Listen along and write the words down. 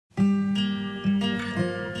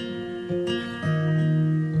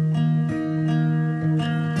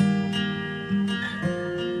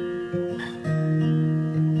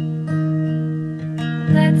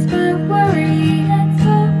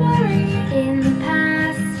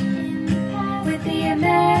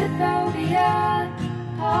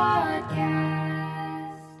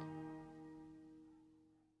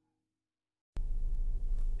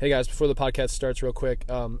Hey guys, before the podcast starts real quick,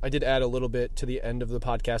 I did add a little bit to the end of the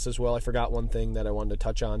podcast as well. I forgot one thing that I wanted to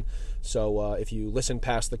touch on. So if you listen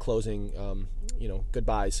past the closing,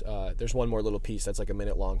 goodbyes, there's one more little piece that's like a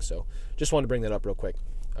minute long. So just wanted to bring that up real quick.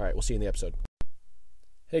 All right, we'll see you in the episode.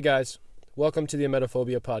 Hey guys, welcome to the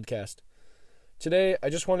Emetophobia podcast. Today, I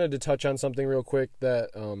just wanted to touch on something real quick that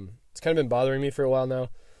it's kind of been bothering me for a while now.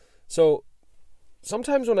 So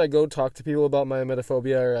sometimes when I go talk to people about my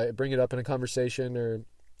emetophobia, or I bring it up in a conversation, or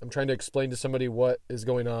I'm trying to explain to somebody what is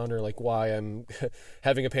going on or like why I'm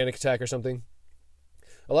having a panic attack or something,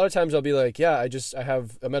 a lot of times I'll be like, yeah, I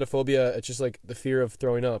have emetophobia. It's just like the fear of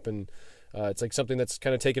throwing up, and it's like something that's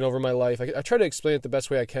kind of taken over my life. I try to explain it the best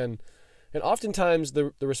way I can, and oftentimes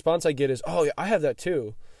the response I get is, oh yeah, I have that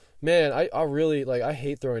too. Man, I really, I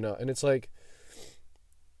hate throwing up. And it's like,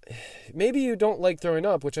 maybe you don't like throwing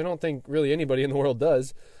up, which I don't think really anybody in the world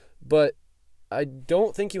does, but I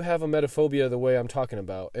don't think you have emetophobia the way I'm talking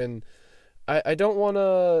about. And I don't want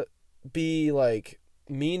to be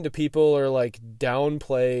mean to people or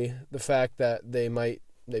downplay the fact that they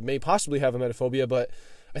may possibly have emetophobia, but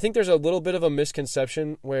I think there's a little bit of a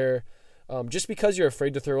misconception where just because you're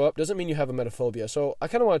afraid to throw up doesn't mean you have emetophobia. So I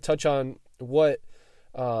kind of want to touch on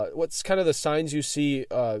what's kind of the signs you see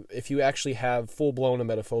if you actually have full-blown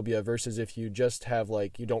emetophobia versus if you just have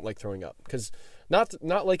you don't like throwing up. Because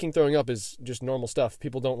not liking throwing up is just normal stuff.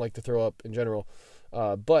 People don't like to throw up in general.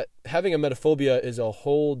 But having emetophobia is a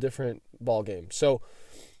whole different ballgame. So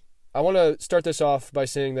I want to start this off by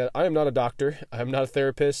saying that I am not a doctor. I am not a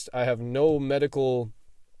therapist. I have no medical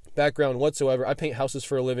background whatsoever. I paint houses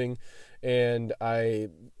for a living, and I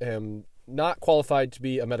am not qualified to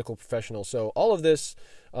be a medical professional. So all of this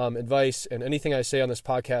advice and anything I say on this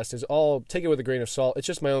podcast is all, take it with a grain of salt. It's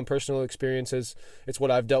just my own personal experiences. It's what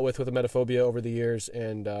I've dealt with emetophobia over the years.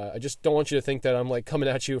 And I just don't want you to think that I'm coming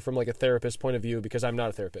at you from a therapist point of view, because I'm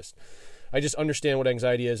not a therapist. I just understand what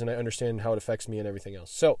anxiety is, and I understand how it affects me and everything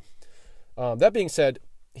else. So that being said,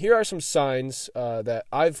 here are some signs that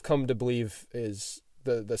I've come to believe is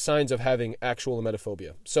the signs of having actual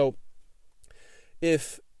emetophobia. So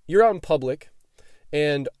if you're out in public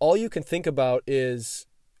and all you can think about is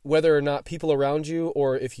whether or not people around you,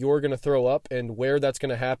 or if you're going to throw up and where that's going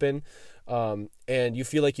to happen, and you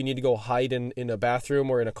feel like you need to go hide in a bathroom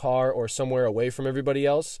or in a car or somewhere away from everybody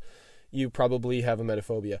else, you probably have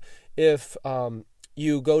emetophobia. If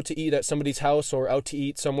you go to eat at somebody's house or out to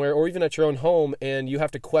eat somewhere, or even at your own home, and you have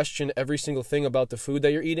to question every single thing about the food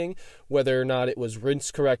that you're eating, whether or not it was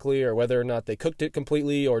rinsed correctly, or whether or not they cooked it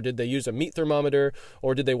completely, or did they use a meat thermometer,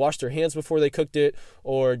 or did they wash their hands before they cooked it,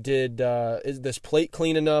 or is this plate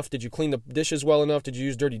clean enough? Did you clean the dishes well enough? Did you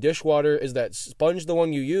use dirty dishwater? Is that sponge the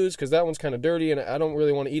one you use? Because that one's kind of dirty, and I don't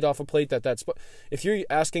really want to eat off a plate if you're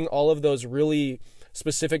asking all of those really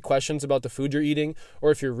specific questions about the food you're eating, or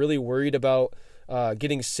if you're really worried about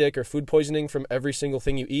getting sick or food poisoning from every single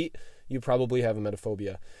thing you eat, you probably have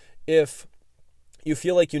emetophobia. If you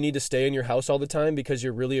feel like you need to stay in your house all the time because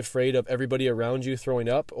you're really afraid of everybody around you throwing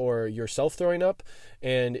up or yourself throwing up,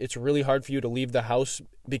 and it's really hard for you to leave the house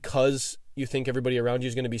because you think everybody around you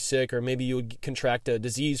is going to be sick, or maybe you would contract a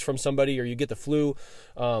disease from somebody, or you get the flu,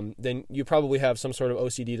 then you probably have some sort of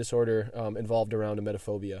OCD disorder involved around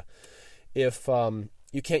emetophobia. If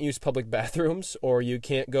you can't use public bathrooms, or you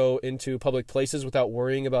can't go into public places without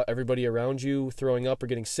worrying about everybody around you throwing up or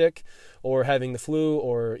getting sick or having the flu,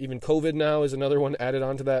 or even COVID now is another one added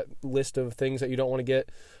onto that list of things that you don't want to get,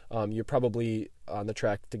 you're probably on the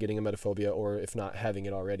track to getting emetophobia, or if not, having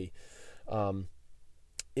it already.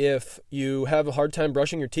 If you have a hard time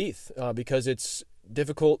brushing your teeth because it's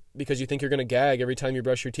difficult because you think you're going to gag every time you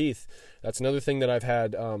brush your teeth, that's another thing that I've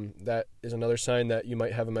had. That is another sign that you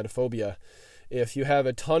might have emetophobia. If you have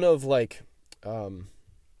a ton of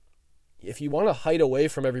if you want to hide away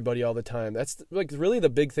from everybody all the time, that's really the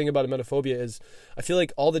big thing about emetophobia is I feel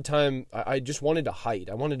like all the time I just wanted to hide.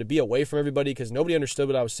 I wanted to be away from everybody because nobody understood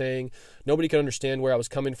what I was saying. Nobody could understand where I was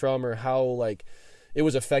coming from, or how it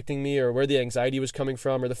was affecting me, or where the anxiety was coming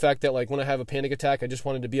from, or the fact that when I have a panic attack, I just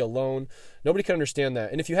wanted to be alone. Nobody can understand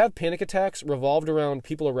that. And if you have panic attacks revolved around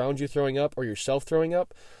people around you throwing up or yourself throwing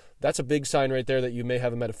up, that's a big sign right there that you may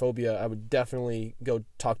have emetophobia. I would definitely go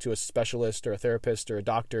talk to a specialist or a therapist or a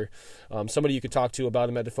doctor, somebody you could talk to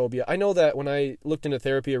about emetophobia. I know that when I looked into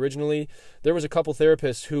therapy originally, there was a couple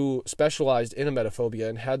therapists who specialized in emetophobia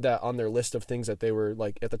and had that on their list of things that they were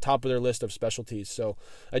at the top of their list of specialties. So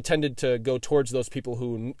I tended to go towards those people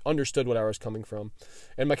who understood what I was coming from.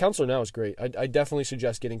 And my counselor now is great. I definitely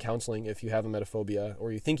suggest getting counseling if you have emetophobia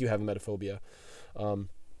or you think you have emetophobia.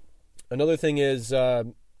 Another thing is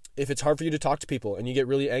if it's hard for you to talk to people and you get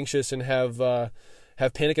really anxious and have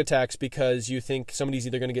have panic attacks because you think somebody's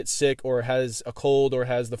either going to get sick or has a cold or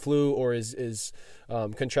has the flu or is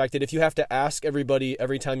contracted. If you have to ask everybody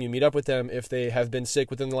every time you meet up with them if they have been sick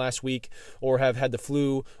within the last week or have had the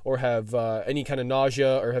flu or have any kind of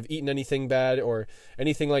nausea or have eaten anything bad or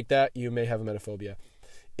anything like that, you may have emetophobia.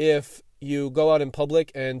 If you go out in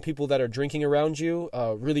public and people that are drinking around you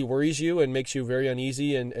really worries you and makes you very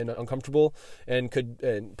uneasy and uncomfortable and could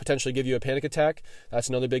potentially give you a panic attack, that's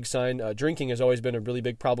another big sign. Drinking has always been a really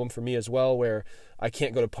big problem for me as well, where I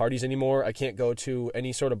can't go to parties anymore. I can't go to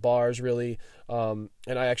any sort of bars really. And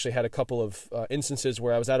I actually had a couple of instances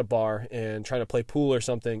where I was at a bar and trying to play pool or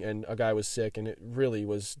something and a guy was sick, and it really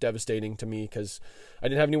was devastating to me because I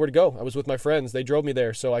didn't have anywhere to go. I was with my friends. They drove me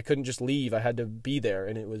there, so I couldn't just leave. I had to be there,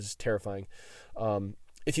 and it was terrifying.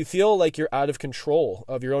 If you feel like you're out of control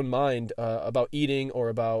of your own mind about eating or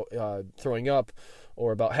about throwing up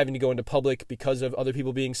or about having to go into public because of other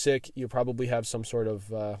people being sick, you probably have some sort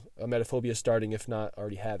of emetophobia starting, if not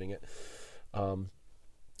already having it.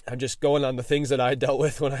 I'm just going on the things that I dealt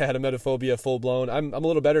with when I had emetophobia full blown. I'm a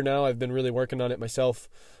little better now. I've been really working on it myself.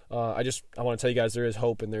 I want to tell you guys there is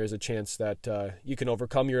hope and there is a chance that you can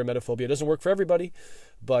overcome your emetophobia. It doesn't work for everybody,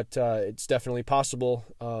 but it's definitely possible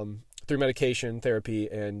through medication, therapy,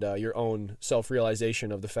 and your own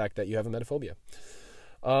self-realization of the fact that you have emetophobia.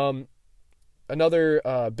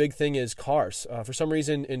 Another big thing is cars. For some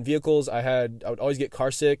reason in vehicles, I would always get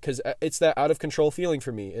car sick because it's that out of control feeling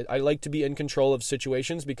for me. I like to be in control of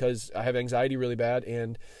situations because I have anxiety really bad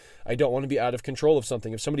and I don't want to be out of control of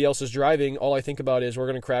something. If somebody else is driving, all I think about is we're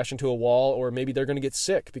going to crash into a wall or maybe they're going to get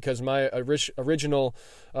sick, because my original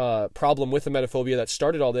problem with emetophobia that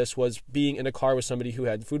started all this was being in a car with somebody who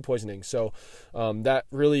had food poisoning. So that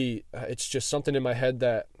really, it's just something in my head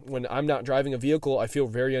that when I'm not driving a vehicle, I feel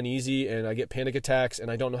very uneasy and I get panic attacks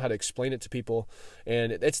and I don't know how to explain it to people.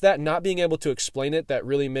 And it's that not being able to explain it that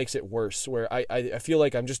really makes it worse, where I feel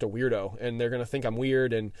like I'm just a weirdo and they're going to think I'm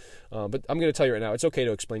weird. And but I'm going to tell you right now, it's okay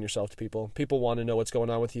to explain yourself to people. People want to know what's going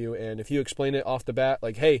on with you. And if you explain it off the bat,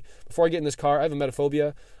 like, hey, before I get in this car, I have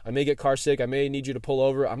emetophobia. I may get car sick. I may need you to pull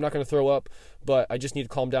over. I'm not going to throw up, but I just need to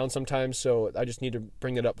calm down sometimes. So I just need to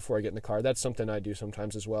bring it up before I get in the car. That's something I do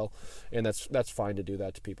sometimes as well. And that's fine to do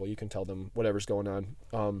that to people. You can tell them whatever's going on.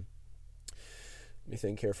 Let me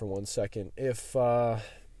think here for 1 second. If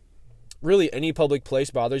really any public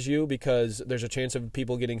place bothers you because there's a chance of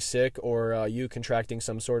people getting sick or you contracting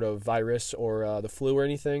some sort of virus or the flu or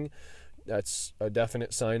anything, that's a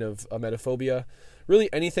definite sign of emetophobia. Really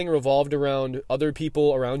anything revolved around other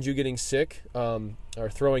people around you getting sick or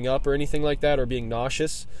throwing up or anything like that or being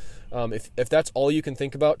nauseous, if that's all you can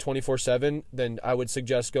think about 24/7, then I would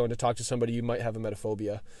suggest going to talk to somebody. You might have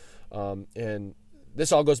emetophobia. And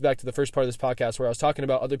this all goes back to the first part of this podcast where I was talking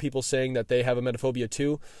about other people saying that they have emetophobia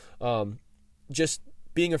too. Just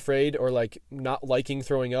being afraid or like not liking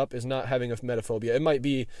throwing up is not having a emetophobia. It might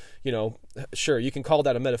be, sure, you can call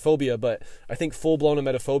that emetophobia, but I think full-blown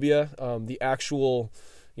emetophobia, the actual,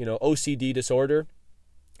 OCD disorder,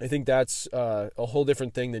 I think that's a whole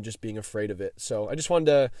different thing than just being afraid of it. So I just wanted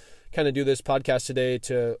to kind of do this podcast today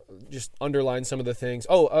to just underline some of the things.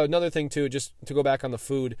 Oh, another thing too, just to go back on the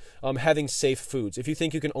food, having safe foods. If you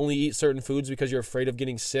think you can only eat certain foods because you're afraid of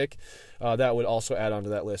getting sick, that would also add on to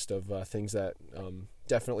that list of things that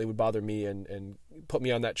definitely would bother me and put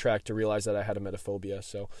me on that track to realize that I had emetophobia.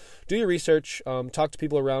 So do your research, talk to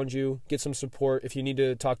people around you, get some support. If you need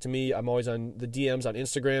to talk to me, I'm always on the DMs on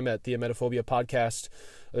Instagram at the Emetophobia Podcast.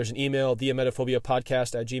 There's an email,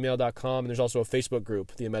 theemetophobiapodcast@gmail.com, and there's also a Facebook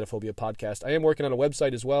group, the Emetophobia Podcast. I am working on a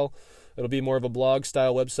website as well. It'll be more of a blog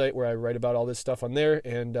style website where I write about all this stuff on there,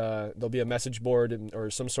 and there'll be a message board or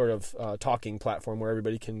some sort of talking platform where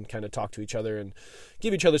everybody can kind of talk to each other and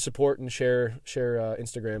give each other support and share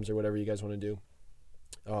Instagrams or whatever you guys want to do.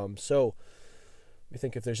 So let me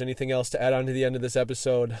think if there's anything else to add on to the end of this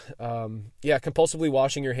episode. Compulsively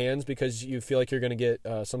washing your hands because you feel like you're going to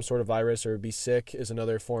get some sort of virus or be sick is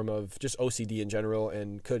another form of just OCD in general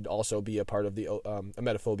and could also be a part of the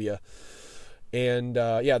emetophobia. And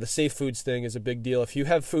the safe foods thing is a big deal. If you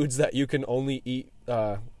have foods that you can only eat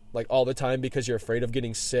like all the time because you're afraid of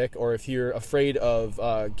getting sick, or if you're afraid of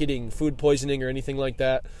getting food poisoning or anything like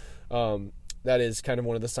that, that is kind of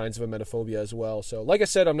one of the signs of emetophobia as well. So like I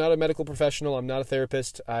said, I'm not a medical professional. I'm not a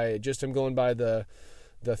therapist. I just am going by the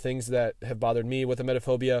things that have bothered me with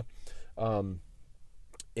emetophobia.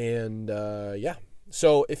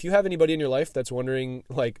 So if you have anybody in your life that's wondering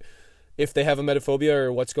like if they have emetophobia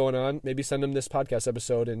or what's going on, maybe send them this podcast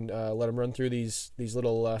episode and let them run through these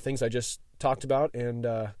little things I just talked about and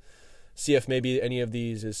see if maybe any of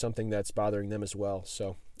these is something that's bothering them as well.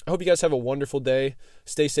 So I hope you guys have a wonderful day.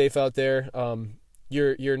 Stay safe out there.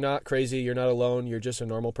 you're not crazy. You're not alone. You're just a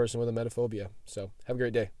normal person with emetophobia. So have a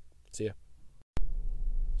great day. See ya.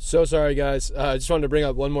 So sorry, guys. I just wanted to bring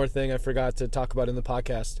up one more thing I forgot to talk about in the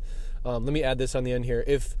podcast. Let me add this on the end here.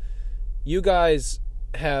 If you guys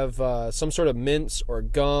have some sort of mints or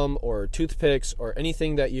gum or toothpicks or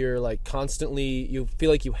anything that you're like constantly, you feel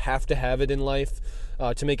like you have to have it in life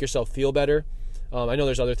to make yourself feel better. I know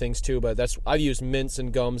there's other things too, but I've used mints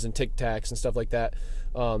and gums and Tic Tacs and stuff like that.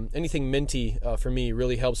 Anything minty for me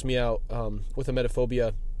really helps me out with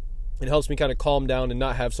emetophobia. It helps me kind of calm down and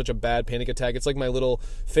not have such a bad panic attack. It's like my little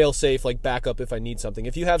fail-safe, like backup if I need something.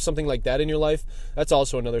 If you have something like that in your life, that's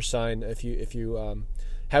also another sign. If you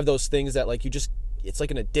have those things that like it's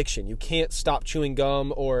like an addiction. You can't stop chewing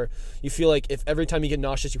gum, or you feel like if every time you get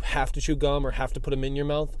nauseous, you have to chew gum or have to put them in your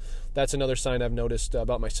mouth. That's another sign I've noticed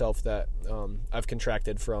about myself that I've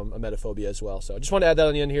contracted from emetophobia as well. So I just want to add that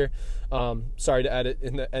on the end here. Sorry to add it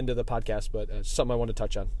in the end of the podcast, but it's something I want to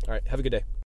touch on. All right, have a good day.